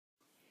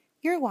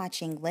You're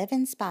watching Live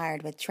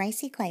Inspired with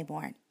Tracy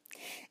Claiborne.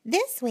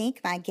 This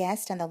week, my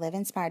guest on the Live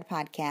Inspired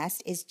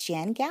podcast is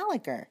Jen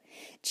Gallacher.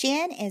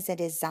 Jen is a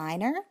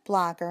designer,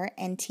 blogger,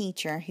 and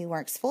teacher who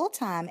works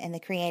full-time in the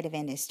creative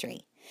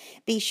industry.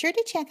 Be sure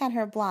to check out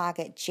her blog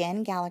at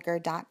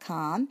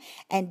jengallacher.com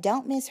and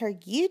don't miss her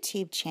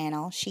YouTube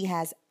channel. She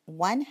has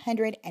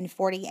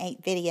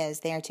 148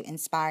 videos there to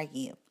inspire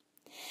you.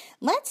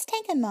 Let's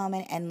take a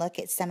moment and look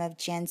at some of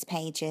Jen's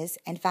pages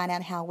and find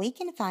out how we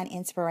can find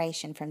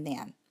inspiration from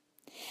them.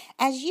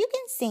 As you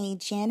can see,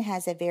 Jen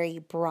has a very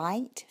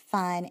bright,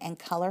 fun, and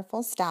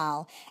colorful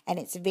style, and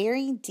it's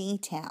very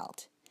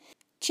detailed.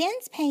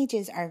 Jen's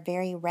pages are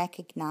very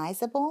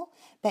recognizable,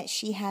 but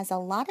she has a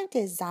lot of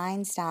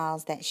design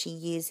styles that she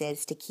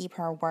uses to keep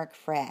her work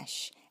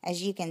fresh,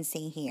 as you can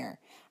see here.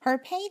 Her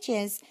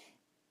pages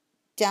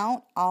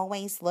don't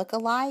always look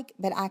alike,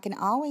 but I can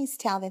always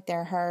tell that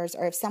they're hers,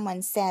 or if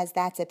someone says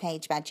that's a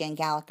page by Jen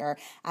Gallacher,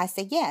 I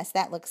say, yes,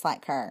 that looks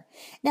like her.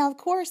 Now, of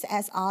course,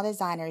 as all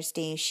designers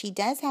do, she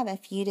does have a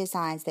few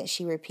designs that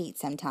she repeats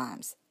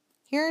sometimes.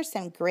 Here are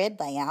some grid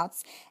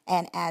layouts,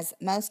 and as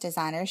most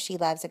designers, she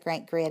loves a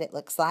great grid, it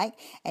looks like,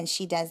 and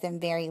she does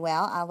them very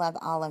well. I love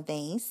all of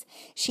these.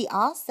 She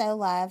also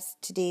loves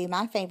to do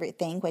my favorite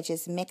thing, which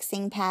is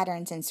mixing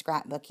patterns and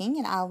scrapbooking,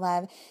 and I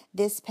love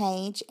this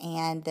page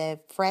and the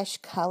fresh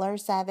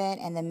colors of it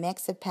and the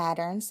mix of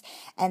patterns,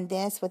 and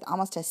this with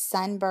almost a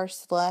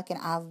sunburst look, and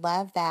I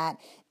love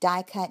that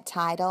die-cut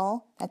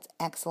title. That's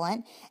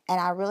excellent. And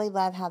I really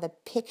love how the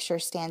picture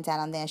stands out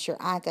on this. Your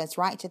eye goes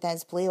right to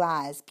those blue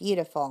eyes.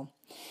 Beautiful.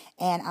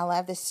 And I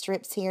love the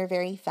strips here.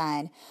 Very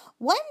fun.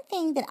 One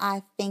thing that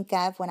I think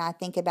of when I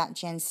think about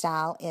Jen's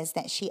style is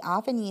that she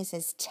often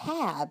uses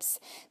tabs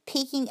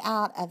peeking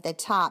out of the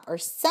top, or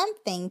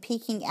something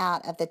peeking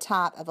out of the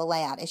top of a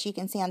layout. As you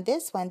can see on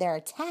this one, there are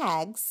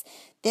tags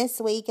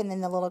this week and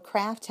then the little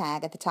craft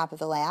tag at the top of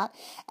the layout.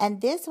 And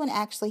this one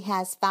actually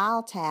has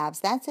file tabs.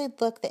 That's a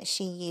look that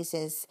she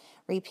uses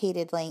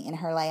repeatedly in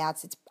her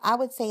layouts. I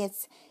would say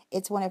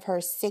it's one of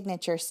her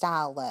signature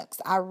style looks.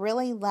 I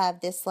really love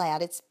this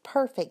layout. It's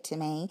perfect to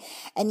me.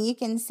 And you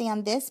can see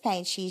on this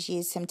page she's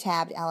used some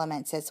tabbed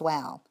elements as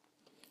well.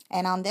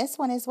 And on this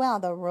one as well,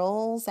 the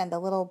rules and the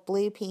little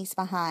blue piece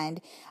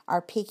behind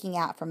are peeking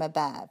out from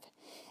above.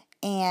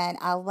 And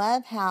I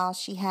love how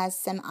she has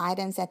some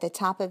items at the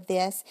top of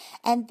this.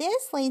 And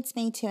this leads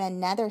me to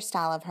another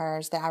style of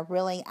hers that I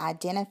really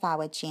identify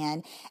with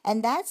Jen.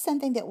 And that's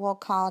something that we'll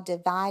call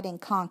divide and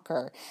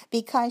conquer,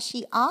 because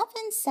she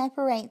often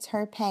separates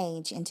her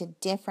page into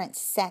different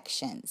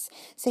sections.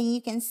 So you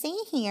can see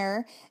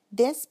here,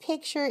 this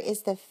picture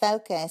is the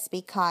focus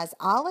because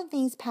all of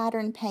these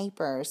pattern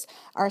papers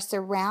are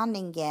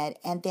surrounding it,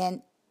 and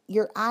then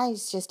your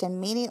eyes just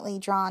immediately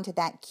drawn to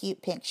that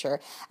cute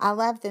picture. I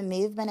love the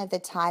movement of the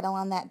title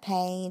on that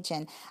page,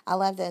 and I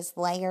love those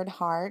layered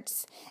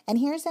hearts. And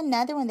here's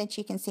another one that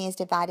you can see is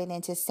divided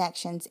into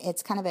sections.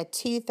 It's kind of a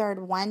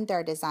 2/3,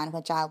 1/3 design,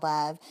 which I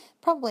love.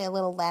 Probably a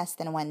little less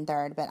than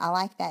 1/3, but I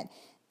like that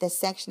the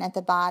section at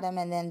the bottom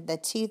and then the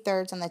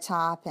 2/3 on the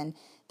top and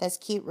those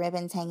cute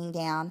ribbons hanging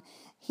down.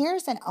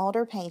 Here's an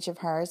older page of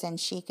hers, and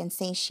she can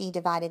see she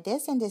divided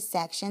this into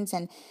sections,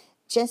 and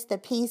just the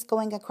piece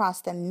going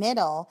across the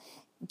middle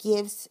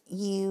gives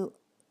you,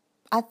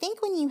 I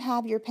think when you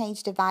have your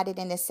page divided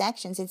into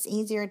sections, it's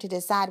easier to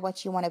decide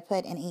what you want to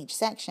put in each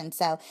section.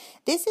 So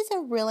this is a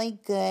really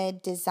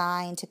good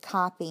design to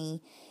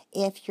copy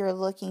if you're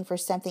looking for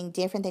something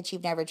different that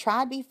you've never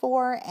tried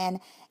before, and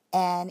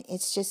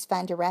it's just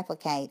fun to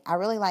replicate. I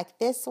really like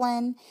this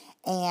one,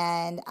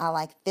 and I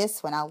like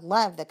this one. I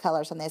love the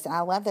colors on this, and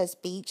I love those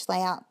beach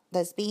layout,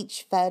 those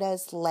beach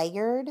photos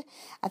layered.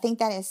 I think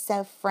that is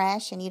so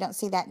fresh, and you don't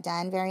see that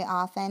done very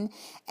often.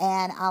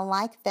 And I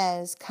like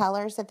those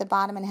colors at the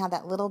bottom and how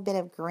that little bit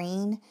of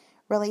green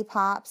really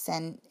pops,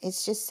 and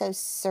it's just so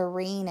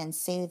serene and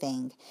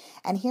soothing.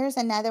 And here's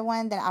another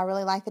one that I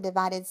really like, the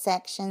divided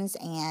sections,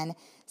 and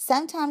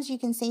sometimes you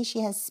can see she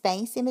has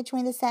space in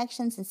between the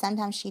sections and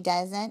sometimes she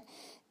doesn't.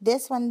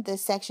 This one, the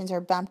sections are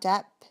bumped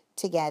up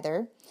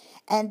together.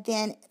 And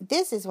then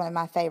this is one of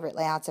my favorite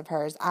layouts of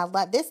hers. I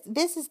love this.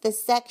 This is the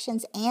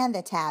sections and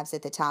the tabs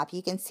at the top.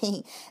 You can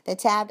see the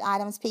tabbed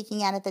items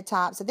peeking out at the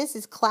top. So this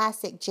is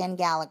classic Jen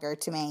Gallacher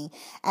to me.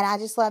 And I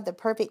just love the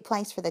perfect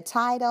place for the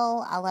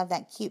title. I love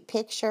that cute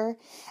picture.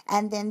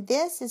 And then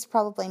this is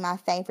probably my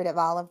favorite of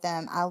all of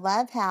them. I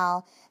love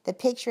how the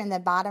picture in the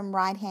bottom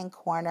right-hand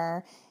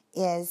corner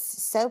is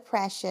so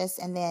precious.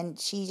 And then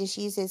she just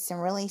uses some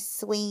really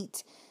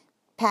sweet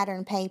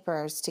pattern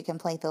papers to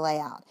complete the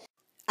layout.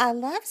 I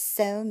love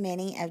so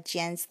many of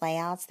Jen's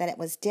layouts that it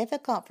was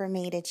difficult for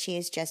me to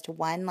choose just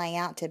one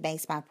layout to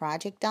base my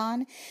project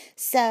on.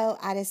 So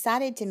I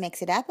decided to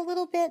mix it up a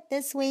little bit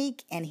this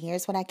week, and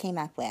here's what I came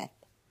up with.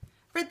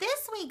 For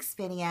this week's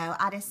video,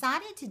 I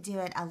decided to do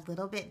it a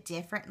little bit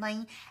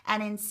differently,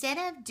 and instead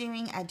of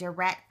doing a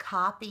direct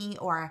copy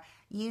or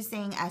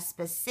using a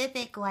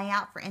specific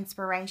layout for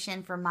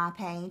inspiration for my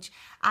page,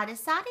 I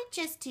decided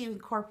just to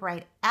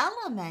incorporate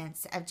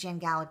elements of Jen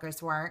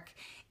Gallacher's work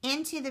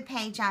into the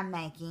page I'm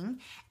making,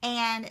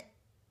 and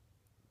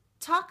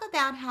talk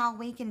about how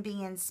we can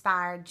be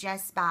inspired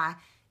just by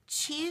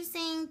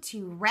choosing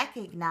to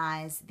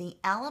recognize the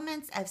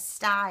elements of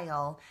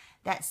style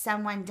that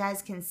someone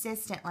does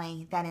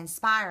consistently that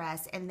inspire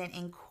us, and then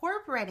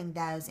incorporating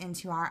those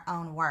into our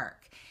own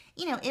work.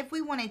 You know, if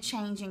we want to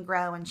change and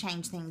grow and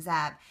change things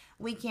up,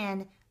 we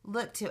can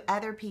look to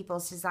other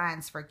people's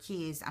designs for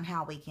cues on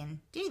how we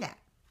can do that.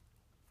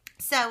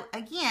 So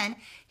again,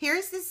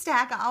 here's the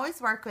stack I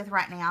always work with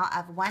right now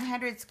of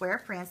 100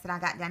 square prints that I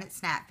got done at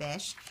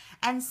Snapfish.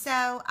 And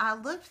so I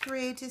looked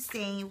through to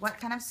see what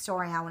kind of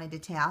story I wanted to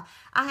tell.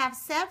 I have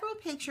several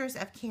pictures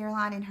of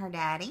Caroline and her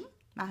daddy,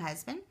 my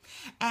husband.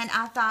 And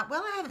I thought,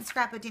 well, I haven't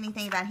scrapbooked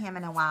anything about him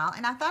in a while.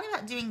 And I thought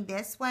about doing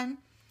this one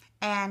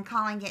and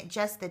calling it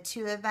Just the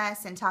Two of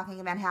Us and talking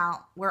about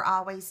how we're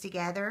always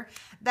together.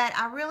 But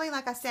I really,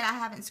 like I said, I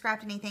haven't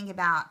scrapped anything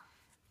about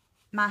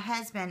my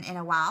husband in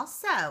a while.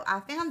 So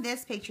I found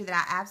this picture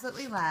that I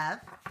absolutely love.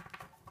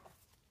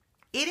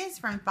 It is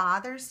from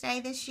Father's Day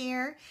this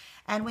year,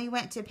 and we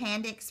went to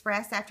Panda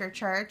Express after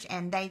church,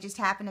 and they just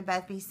happened to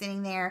both be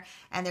sitting there,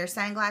 and their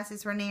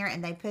sunglasses were near,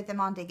 and they put them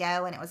on to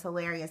go, and it was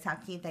hilarious how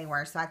cute they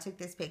were. So I took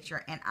this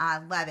picture, and I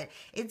love it.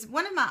 It's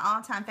one of my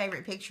all-time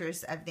favorite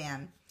pictures of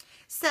them.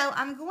 So what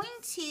I'm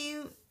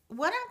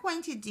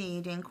going to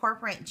do to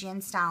incorporate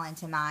Jen's style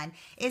into mine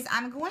is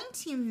I'm going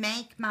to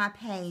make my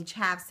page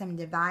have some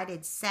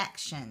divided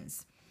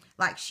sections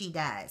like she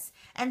does.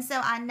 And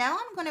so I know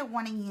I'm going to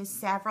want to use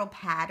several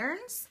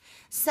patterns.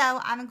 So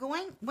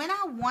when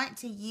I want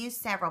to use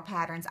several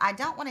patterns, I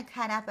don't want to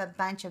cut up a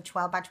bunch of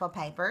 12 by 12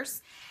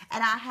 papers.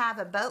 And I have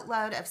a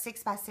boatload of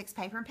 6 by 6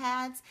 paper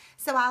pads.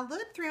 So I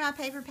looked through my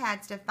paper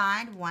pads to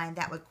find one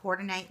that would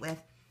coordinate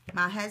with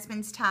my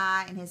husband's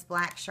tie and his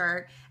black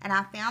shirt, and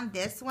I found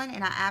this one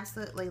and I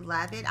absolutely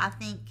love it. I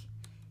think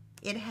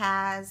it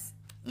has,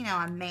 you know,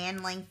 a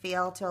manly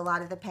feel to a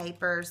lot of the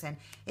papers, and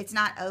it's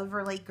not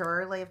overly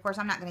girly. Of course,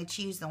 I'm not going to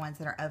choose the ones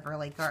that are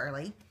overly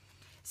girly.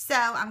 So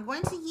I'm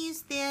going to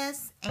use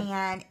this,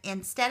 and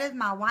instead of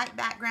my white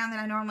background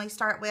that I normally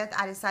start with,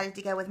 I decided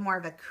to go with more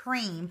of a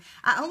cream.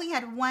 I only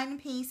had one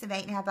piece of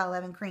 8.5 by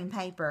 11 cream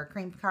paper,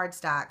 cream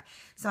cardstock,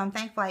 so I'm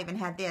thankful I even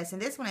had this.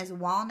 And this one is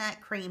Walnut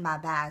Cream by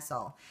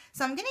Basil.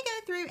 So I'm going to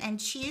go through and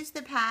choose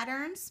the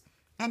patterns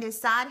and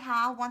decide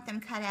how I want them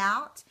cut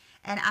out.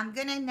 And I'm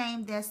going to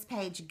name this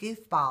page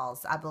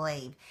Goofballs, I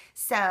believe.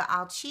 So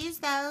I'll choose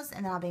those,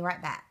 and then I'll be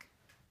right back.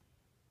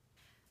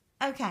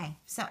 Okay,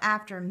 so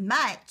after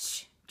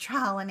much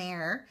trial and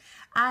error,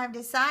 I've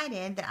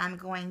decided that I'm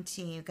going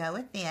to go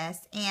with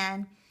this.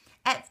 And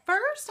at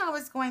first I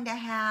was going to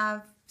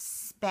have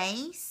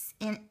space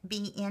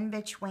be in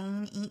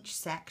between each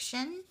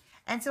section.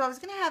 And so I was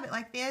going to have it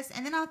like this.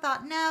 And then I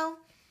thought, no,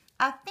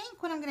 I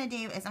think what I'm going to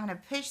do is I'm going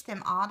to push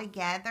them all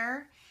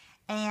together.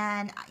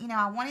 And, you know,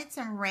 I wanted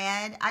some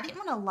red. I didn't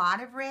want a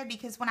lot of red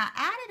because when I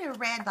added a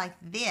red like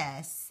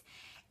this,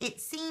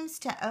 it seems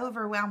to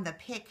overwhelm the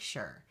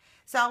picture.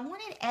 So I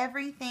wanted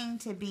everything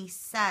to be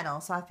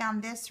subtle. So I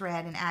found this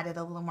red and added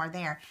a little more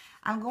there.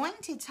 I'm going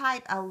to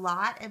type a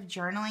lot of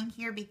journaling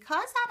here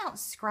because I don't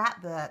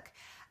scrapbook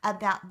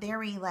about their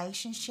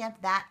relationship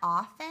that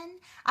often.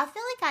 I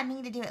feel like I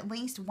need to do at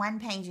least one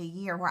page a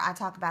year where I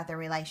talk about their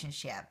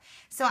relationship.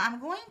 So I'm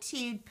going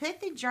to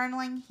put the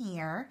journaling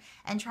here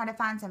and try to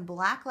find some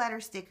black letter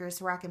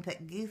stickers where I can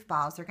put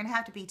goofballs. They're going to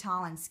have to be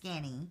tall and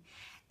skinny.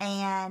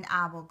 And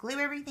I will glue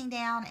everything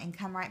down and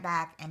come right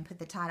back and put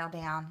the title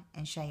down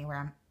and show you where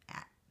I'm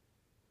at.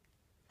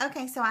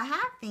 Okay, so I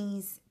have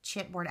these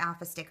chipboard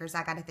alpha stickers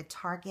I got at the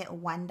Target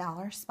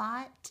 $1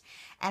 spot.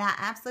 And I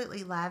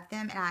absolutely love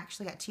them. And I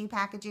actually got 2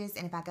 packages.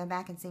 And if I go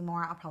back and see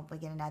more, I'll probably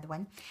get another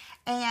one.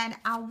 And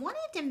I wanted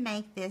to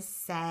make this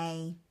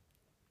say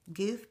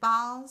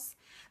Goofballs.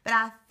 But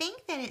I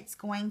think that it's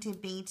going to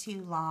be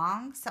too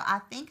long. So I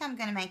think I'm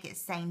going to make it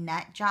say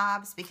Nut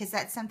Jobs because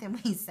that's something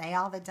we say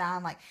all the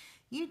time. Like,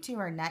 you two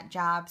are nut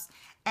jobs.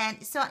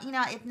 And so, you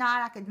know, if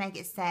not, I could make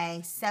it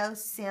say So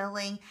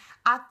Silly.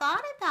 I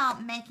thought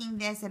about making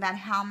this about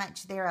how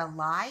much they're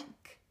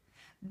alike,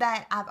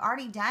 but I've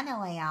already done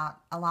a layout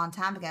a long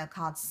time ago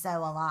called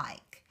So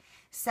Alike.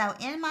 So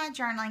in my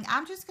journaling,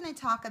 I'm just going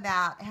to talk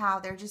about how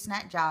they're just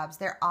nut jobs.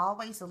 They're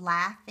always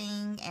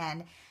laughing,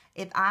 and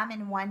if I'm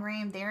in one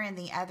room, they're in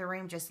the other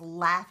room just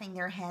laughing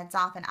their heads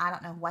off, and I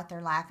don't know what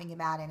they're laughing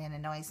about, and it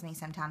annoys me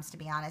sometimes, to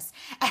be honest.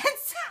 And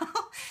so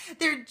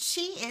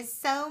she is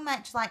so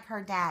much like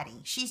her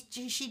daddy. She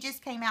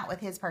just came out with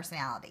his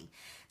personality.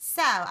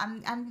 So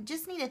I'm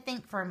just need to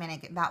think for a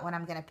minute about what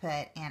I'm going to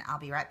put, and I'll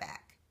be right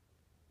back.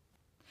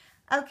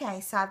 Okay,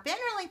 so I've been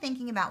really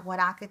thinking about what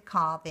I could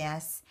call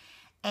this,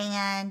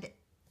 and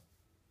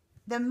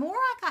the more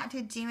I got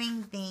to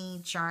doing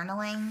the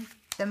journaling,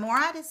 the more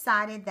I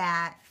decided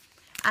that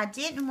I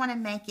didn't want to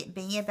make it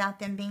be about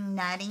them being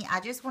nutty. I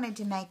just wanted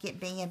to make it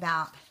be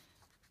about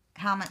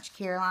how much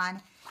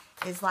Caroline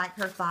is like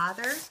her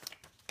father.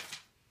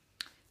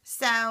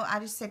 So I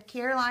just said,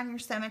 Caroline, you're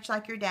so much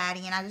like your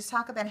daddy. And I just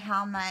talk about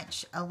how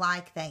much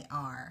alike they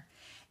are.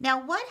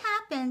 Now, what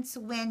happens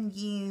when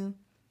you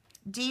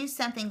do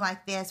something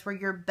like this where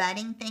you're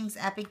butting things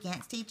up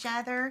against each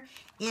other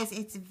is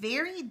it's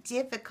very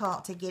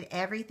difficult to get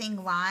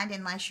everything lined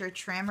unless your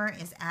trimmer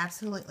is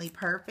absolutely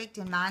perfect,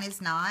 and mine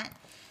is not.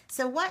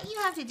 So what you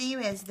have to do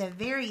is the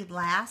very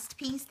last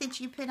piece that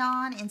you put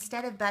on,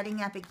 instead of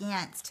butting up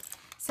against,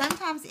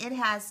 sometimes it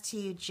has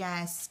to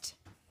just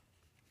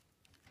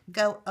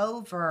go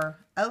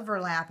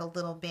overlap a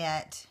little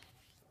bit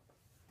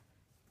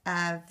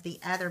of the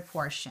other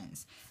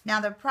portions. Now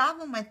the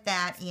problem with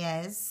that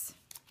is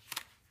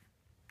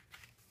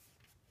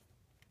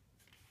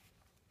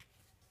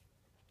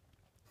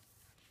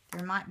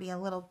there might be a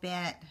little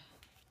bit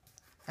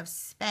of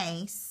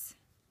space.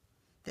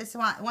 This is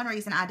one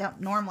reason I don't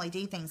normally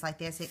do things like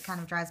this. It kind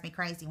of drives me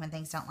crazy when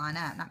things don't line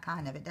up. Not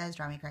kind of, it does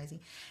drive me crazy.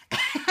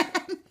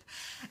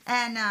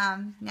 And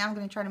now I'm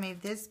going to try to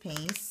move this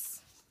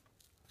piece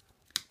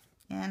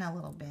in a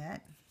little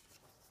bit.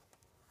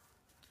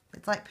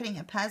 It's like putting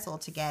a puzzle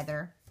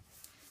together.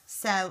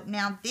 So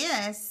now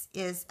this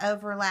is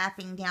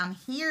overlapping down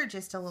here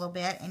just a little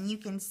bit, and you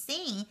can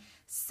see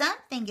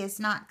something is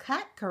not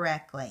cut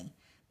correctly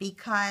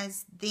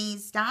because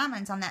these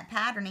diamonds on that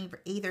pattern,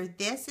 either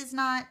this is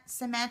not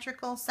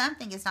symmetrical,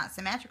 something is not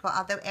symmetrical,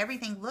 although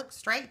everything looks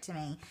straight to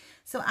me.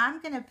 So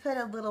I'm going to put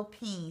a little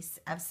piece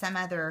of some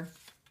other,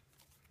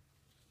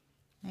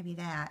 maybe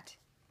that,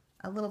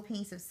 a little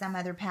piece of some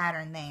other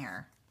pattern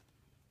there.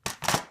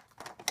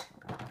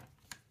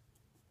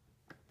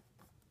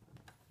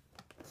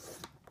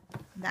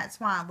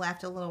 That's why I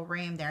left a little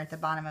room there at the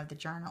bottom of the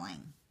journaling.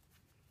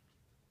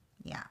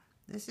 Yeah,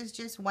 this is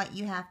just what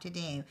you have to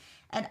do.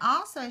 And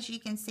also, as you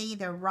can see,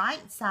 the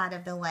right side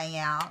of the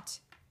layout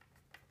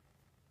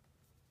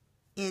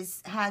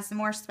has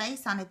more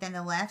space on it than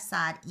the left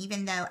side,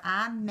 even though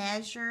I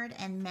measured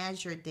and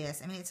measured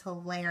this. I mean, it's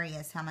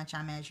hilarious how much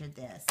I measured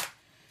this.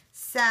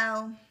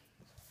 So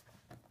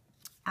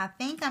I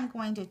think I'm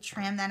going to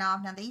trim that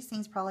off. Now, these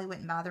things probably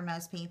wouldn't bother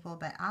most people,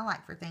 but I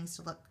like for things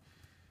to look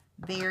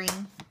very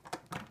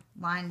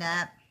lined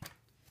up.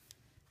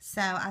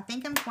 So I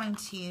think I'm going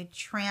to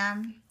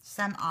trim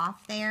some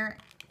off there,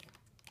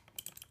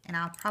 and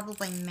I'll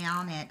probably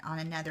mount it on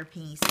another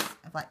piece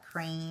of like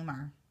cream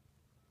or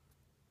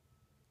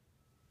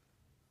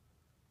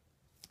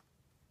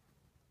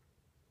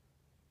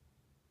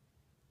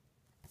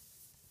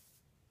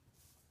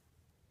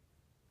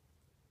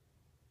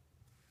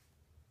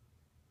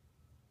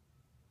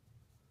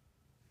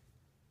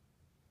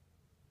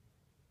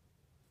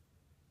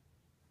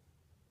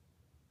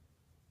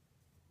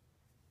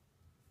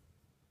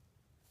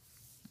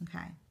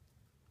okay.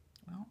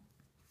 Well,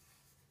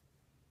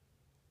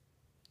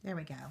 there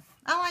we go.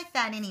 I like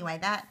that anyway.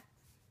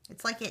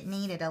 It's like it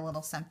needed a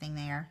little something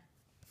there.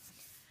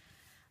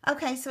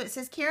 Okay, so it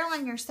says,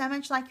 Carolyn, you're so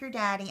much like your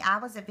daddy. I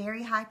was a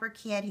very hyper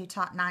kid who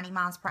talked 90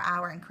 miles per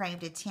hour and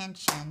craved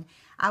attention.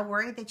 I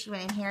worried that you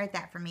would inherit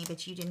that from me,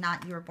 but you did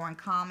not. You were born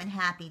calm and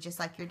happy, just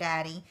like your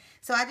daddy.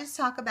 So I just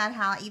talk about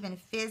how even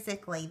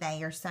physically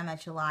they are so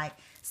much alike.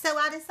 So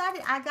I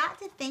decided, I got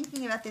to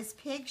thinking about this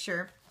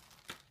picture,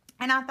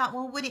 and I thought,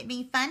 well, would it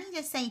be funny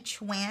to say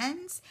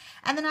twins?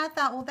 And then I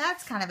thought, well,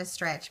 that's kind of a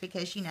stretch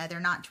because, you know,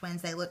 they're not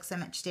twins. They look so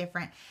much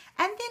different.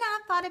 And then I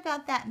thought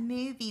about that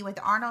movie with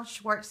Arnold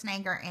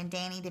Schwarzenegger and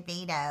Danny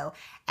DeVito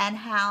and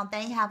how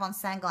they have on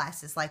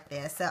sunglasses like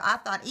this. So I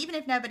thought, even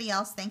if nobody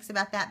else thinks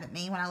about that but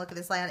me, when I look at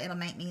this layout, it'll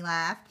make me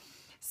laugh.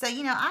 So,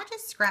 you know, I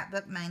just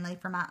scrapbook mainly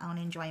for my own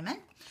enjoyment.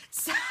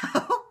 So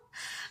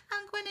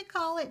I'm going to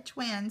call it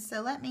twins.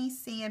 So let me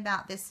see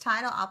about this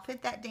title. I'll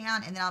put that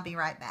down and then I'll be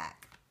right back.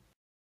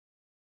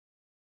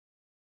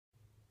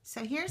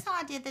 So here's how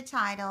I did the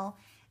title,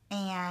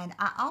 and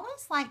I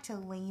always like to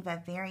leave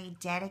a very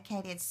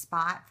dedicated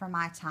spot for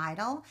my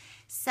title.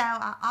 So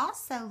I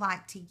also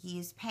like to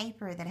use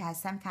paper that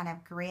has some kind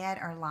of grid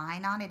or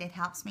line on it. It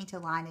helps me to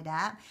line it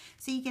up.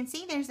 So you can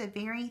see there's a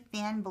very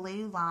thin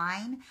blue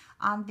line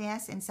on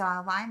this, and so I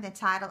lined the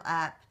title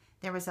up.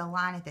 There was a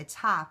line at the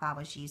top I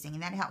was using,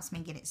 and that helps me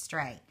get it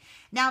straight.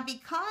 Now,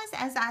 because,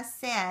 as I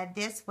said,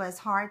 this was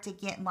hard to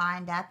get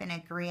lined up in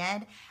a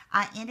grid,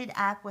 I ended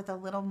up with a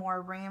little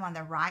more room on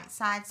the right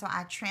side, so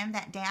I trimmed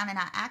that down, and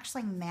I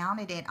actually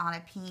mounted it on a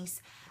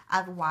piece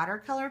of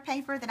watercolor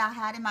paper that I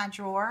had in my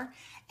drawer,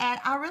 and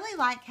I really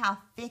like how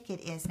thick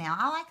it is now.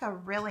 I like a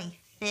really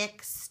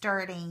thick,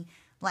 sturdy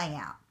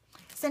layout.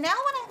 So now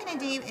what I'm going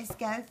to do is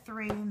go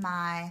through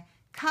my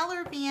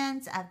color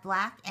bins of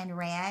black and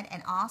red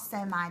and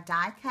also my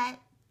die cut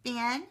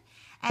bin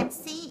and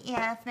see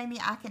if maybe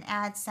I can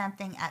add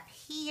something up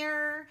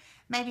here,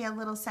 maybe a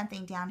little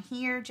something down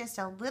here, just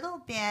a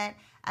little bit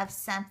of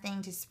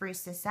something to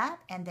spruce this up,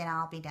 and then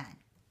I'll be done.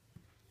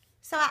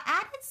 So I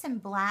added some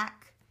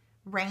black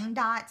rain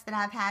dots that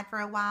I've had for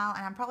a while,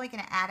 and I'm probably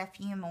going to add a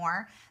few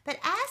more. But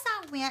as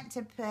I went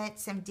to put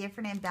some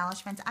different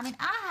embellishments, I mean,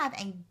 I have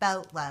a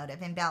boatload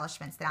of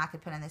embellishments that I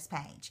could put on this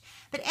page.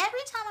 But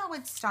every time I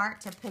would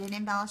start to put an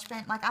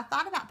embellishment, like I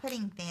thought about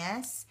putting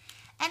this,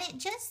 And it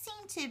just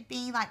seemed to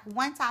be like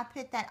once I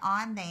put that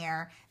on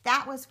there,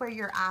 that was where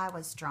your eye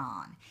was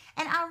drawn.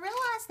 And I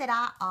realized that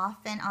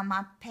on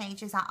my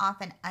pages, I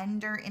often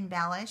under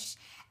embellish.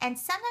 And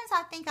sometimes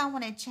I think I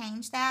want to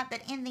change that,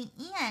 but in the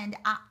end,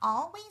 I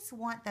always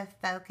want the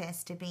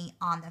focus to be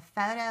on the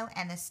photo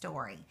and the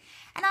story.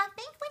 And I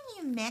think when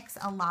you mix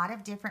a lot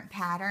of different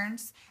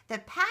patterns, the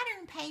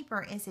pattern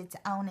paper is its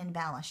own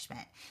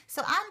embellishment.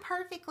 So I'm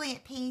perfectly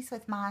at peace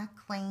with my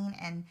clean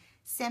and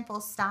simple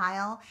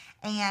style.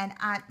 And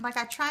I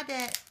tried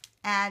to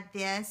add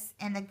this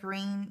and the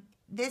green.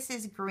 This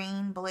is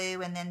green,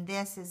 blue, and then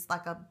this is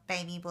like a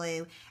baby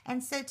blue.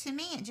 And so to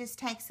me, it just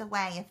takes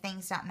away if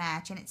things don't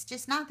match, and it's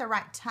just not the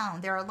right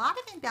tone. There are a lot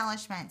of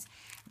embellishments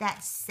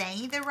that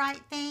say the right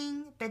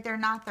thing, but they're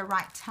not the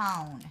right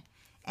tone.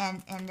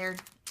 And they're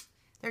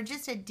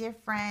just a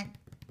different,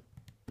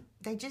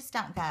 they just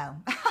don't go.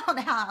 I don't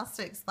know how else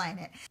to explain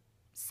it.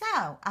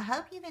 So I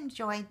hope you've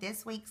enjoyed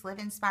this week's Live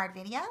Inspired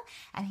video,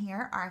 and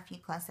here are a few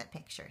close-up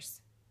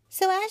pictures.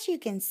 So as you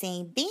can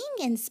see, being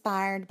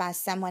inspired by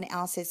someone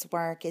else's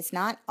work is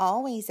not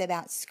always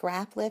about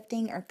scrap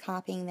lifting or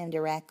copying them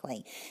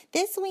directly.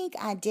 This week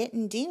I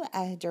didn't do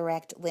a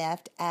direct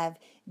lift of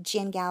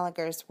Jen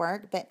Gallacher's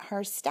work, but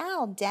her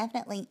style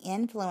definitely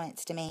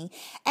influenced me,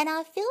 and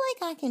I feel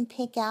like I can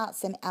pick out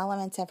some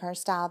elements of her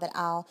style that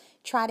I'll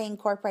try to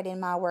incorporate in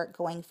my work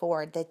going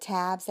forward. The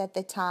tabs at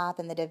the top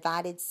and the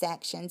divided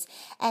sections,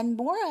 and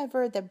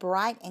moreover the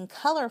bright and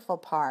colorful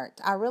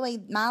part.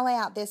 My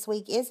layout this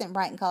week isn't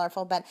bright and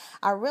colorful, but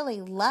I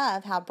really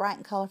love how bright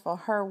and colorful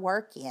her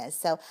work is,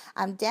 so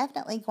I'm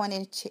definitely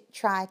going to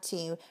try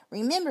to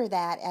remember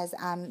that as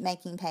I'm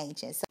making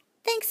pages.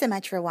 Thanks so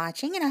much for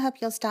watching, and I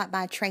hope you'll stop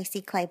by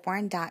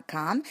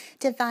tracyclayborn.com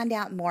to find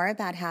out more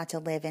about how to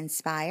live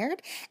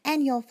inspired,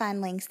 and you'll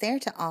find links there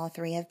to all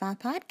 3 of my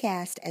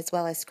podcasts, as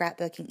well as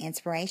scrapbooking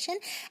inspiration,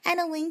 and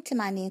a link to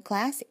my new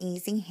class,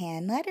 Easy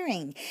Hand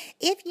Lettering.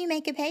 If you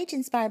make a page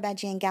inspired by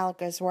Jen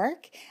Gallacher's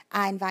work,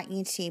 I invite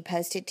you to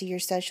post it to your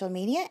social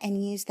media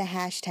and use the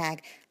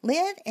hashtag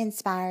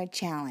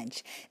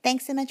LiveInspiredChallenge.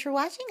 Thanks so much for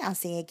watching. I'll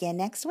see you again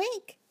next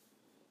week.